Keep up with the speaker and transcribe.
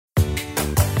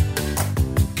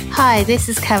Hi, this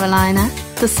is Carolina,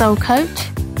 the Soul Coach.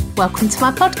 Welcome to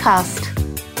my podcast.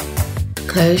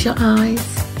 Close your eyes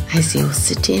as you're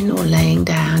sitting or laying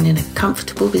down in a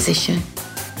comfortable position.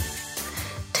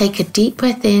 Take a deep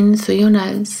breath in through your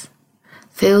nose.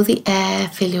 Feel the air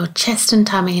fill your chest and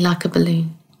tummy like a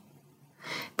balloon.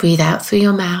 Breathe out through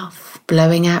your mouth,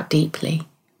 blowing out deeply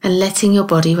and letting your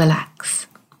body relax.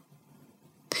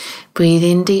 Breathe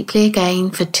in deeply again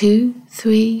for 2,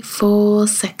 3, 4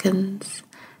 seconds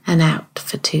and out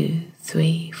for 2,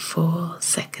 3, 4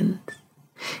 seconds.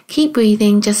 Keep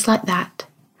breathing just like that,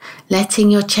 letting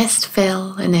your chest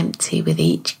fill and empty with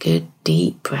each good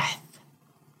deep breath.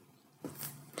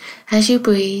 As you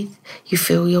breathe, you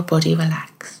feel your body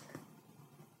relax.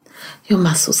 Your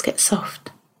muscles get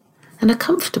soft and are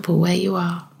comfortable where you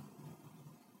are.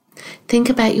 Think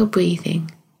about your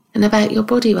breathing and about your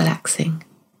body relaxing.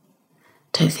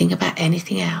 Don't think about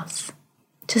anything else.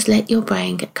 Just let your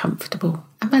brain get comfortable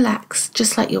and relax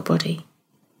just like your body.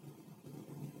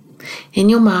 In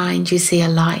your mind, you see a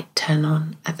light turn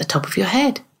on at the top of your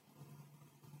head.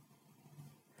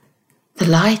 The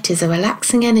light is a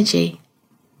relaxing energy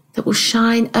that will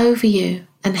shine over you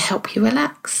and help you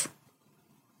relax.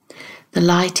 The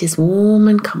light is warm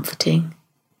and comforting.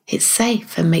 It's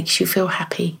safe and makes you feel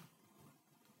happy.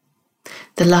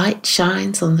 The light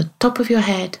shines on the top of your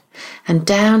head and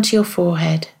down to your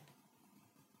forehead.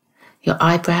 Your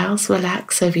eyebrows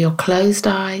relax over your closed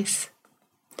eyes.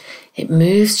 It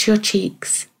moves to your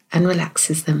cheeks and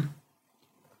relaxes them,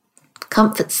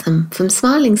 comforts them from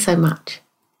smiling so much.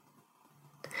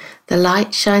 The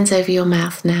light shines over your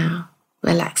mouth now,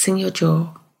 relaxing your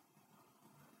jaw.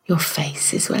 Your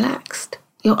face is relaxed.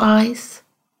 Your eyes,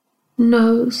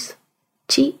 nose,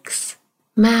 cheeks,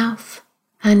 mouth,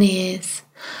 and ears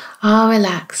are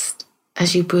relaxed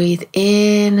as you breathe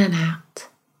in and out.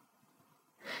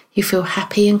 You feel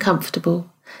happy and comfortable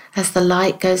as the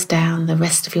light goes down the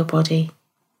rest of your body,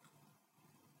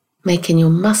 making your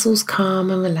muscles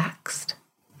calm and relaxed.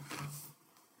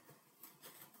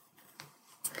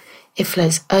 It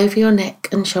flows over your neck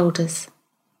and shoulders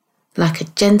like a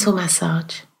gentle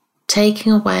massage,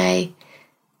 taking away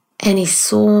any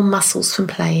sore muscles from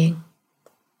playing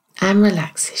and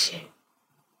relaxes you.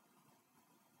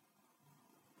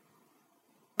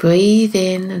 Breathe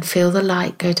in and feel the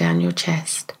light go down your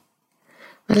chest,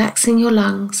 relaxing your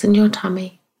lungs and your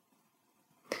tummy.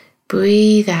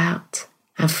 Breathe out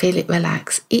and feel it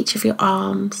relax each of your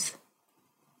arms.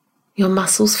 Your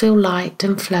muscles feel light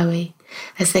and flowy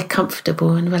as they're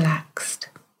comfortable and relaxed.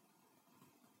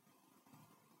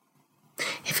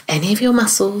 If any of your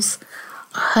muscles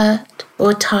are hurt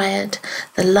or tired,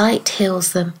 the light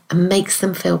heals them and makes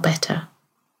them feel better.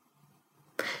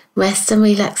 Rest and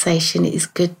relaxation is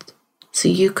good so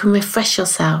you can refresh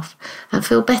yourself and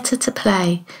feel better to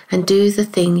play and do the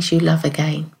things you love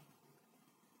again.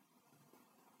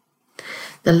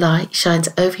 The light shines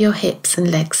over your hips and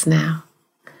legs now,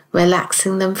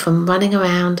 relaxing them from running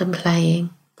around and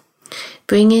playing,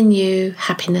 bringing you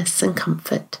happiness and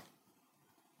comfort.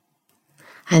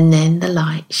 And then the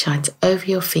light shines over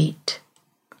your feet.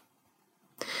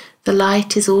 The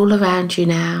light is all around you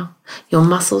now. Your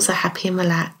muscles are happy and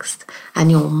relaxed,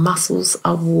 and your muscles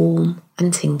are warm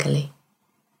and tingly,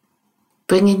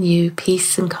 bringing you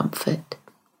peace and comfort.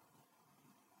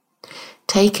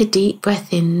 Take a deep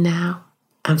breath in now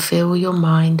and feel your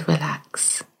mind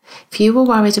relax. If you were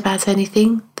worried about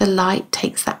anything, the light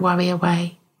takes that worry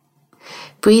away.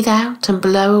 Breathe out and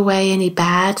blow away any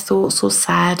bad thoughts or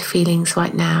sad feelings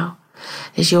right now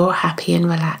as you're happy and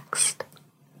relaxed.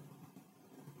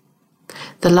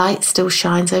 The light still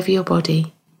shines over your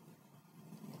body,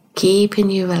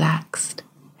 keeping you relaxed.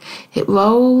 It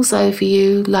rolls over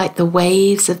you like the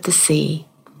waves of the sea.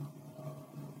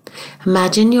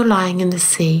 Imagine you're lying in the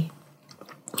sea.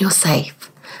 You're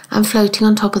safe and floating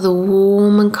on top of the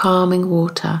warm and calming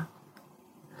water.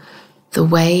 The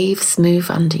waves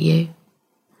move under you,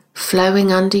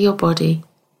 flowing under your body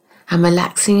and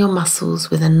relaxing your muscles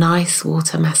with a nice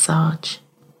water massage.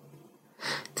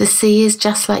 The sea is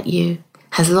just like you,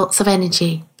 has lots of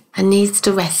energy and needs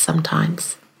to rest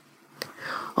sometimes.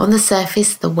 On the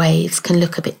surface, the waves can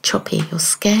look a bit choppy or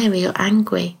scary or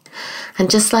angry, and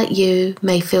just like you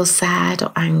may feel sad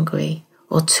or angry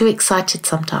or too excited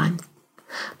sometimes.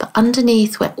 But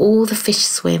underneath where all the fish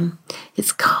swim,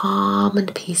 it's calm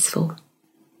and peaceful.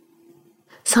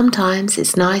 Sometimes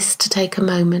it's nice to take a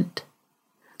moment,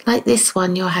 like this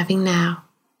one you're having now,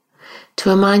 to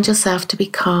remind yourself to be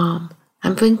calm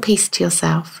and bring peace to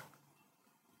yourself.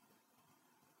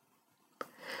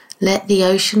 Let the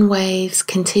ocean waves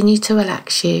continue to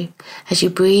relax you as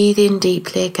you breathe in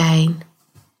deeply again.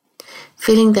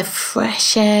 feeling the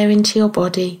fresh air into your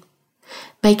body,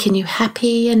 making you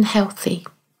happy and healthy.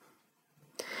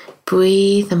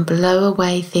 Breathe and blow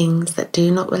away things that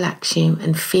do not relax you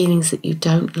and feelings that you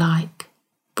don't like.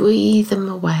 Breathe them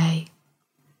away.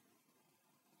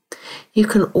 You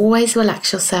can always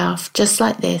relax yourself just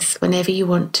like this whenever you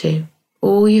want to.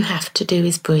 All you have to do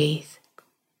is breathe.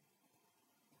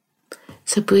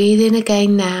 So breathe in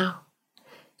again now,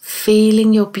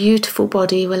 feeling your beautiful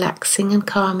body relaxing and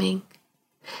calming,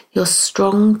 your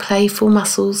strong, playful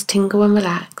muscles tingle and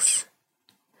relax.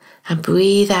 And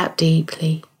breathe out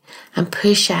deeply and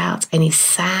push out any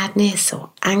sadness or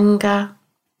anger.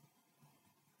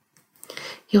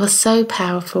 You are so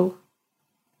powerful.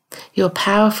 You're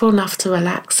powerful enough to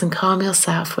relax and calm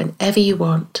yourself whenever you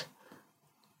want.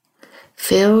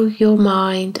 Feel your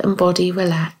mind and body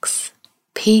relax.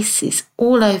 Peace is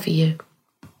all over you.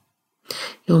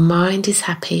 Your mind is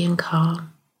happy and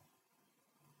calm.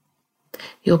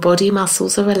 Your body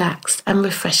muscles are relaxed and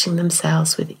refreshing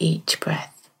themselves with each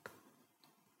breath.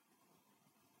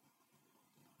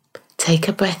 Take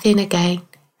a breath in again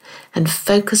and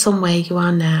focus on where you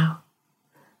are now.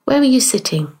 Where are you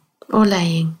sitting or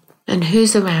laying, and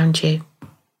who's around you?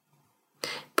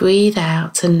 Breathe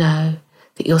out and know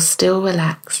that you're still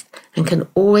relaxed and can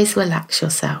always relax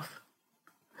yourself.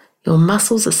 Your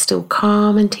muscles are still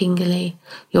calm and tingly,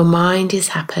 your mind is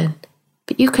happy,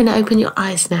 but you can open your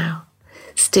eyes now,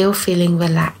 still feeling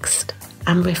relaxed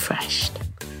and refreshed.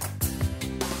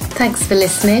 Thanks for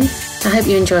listening. I hope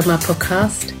you enjoyed my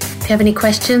podcast. If you have any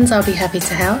questions, I'll be happy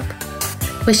to help.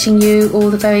 Wishing you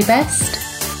all the very best.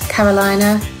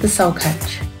 Carolina, the Soul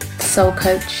Coach,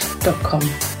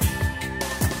 thesoulcoach.com.